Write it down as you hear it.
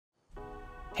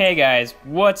Hey guys,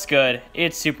 what's good?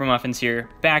 It's Super Muffinz here,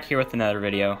 back here with another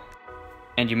video.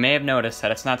 And you may have noticed that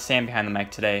it's not Sam behind the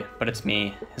mic today, but it's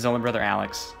me, his older brother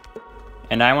Alex.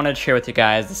 And I wanted to share with you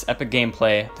guys this epic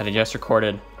gameplay that I just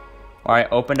recorded, where I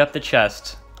opened up the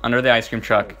chest under the ice cream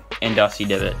truck in Dusty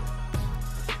Divot.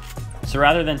 So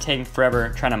rather than taking forever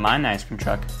trying to mine the ice cream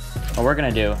truck, what we're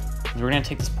going to do is we're going to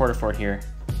take this porta fort here,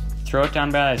 throw it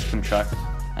down by the ice cream truck,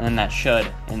 and then that should,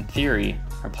 in theory,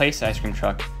 replace the ice cream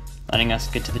truck, letting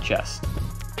us get to the chest.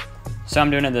 So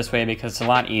I'm doing it this way because it's a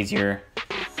lot easier,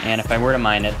 and if I were to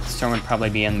mine it, the storm would probably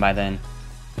be in by then,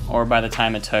 or by the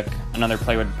time it took, another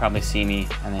player would probably see me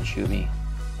and then shoot me.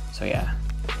 So yeah.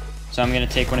 So I'm going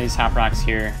to take one of these hop rocks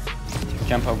here,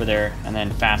 jump over there, and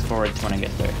then fast forward to when I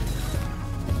get there.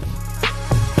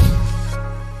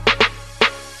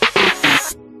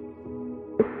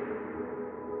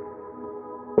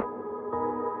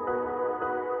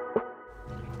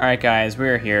 Alright guys,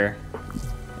 we're here,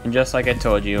 and just like I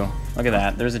told you, look at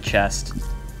that, there's a chest.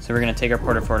 So we're going to take our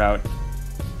porta fort out.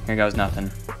 Here goes nothing.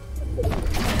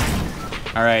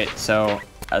 Alright, so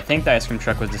I think the ice cream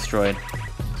truck was destroyed.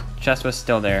 The chest was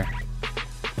still there.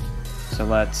 So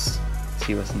let's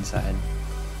see what's inside.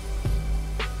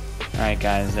 Alright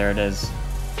guys, there it is.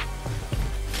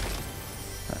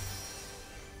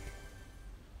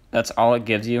 That's all it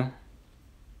gives you?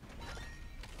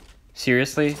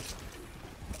 Seriously?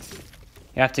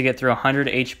 You have to get through 100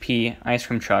 HP ice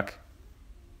cream truck,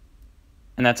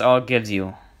 and that's all it gives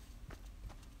you.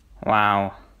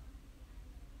 Wow.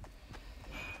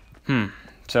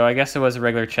 So I guess it was a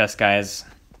regular chest, guys.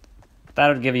 That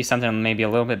would give you something maybe a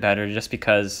little bit better, just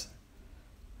because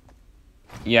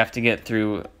you have to get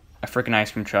through a freaking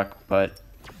ice cream truck, but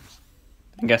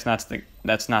I guess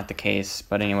that's not the case.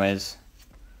 But anyways,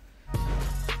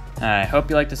 I hope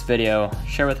you liked this video,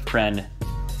 share with a friend,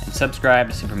 and subscribe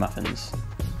to Super Muffinz.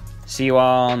 See you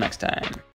all next time.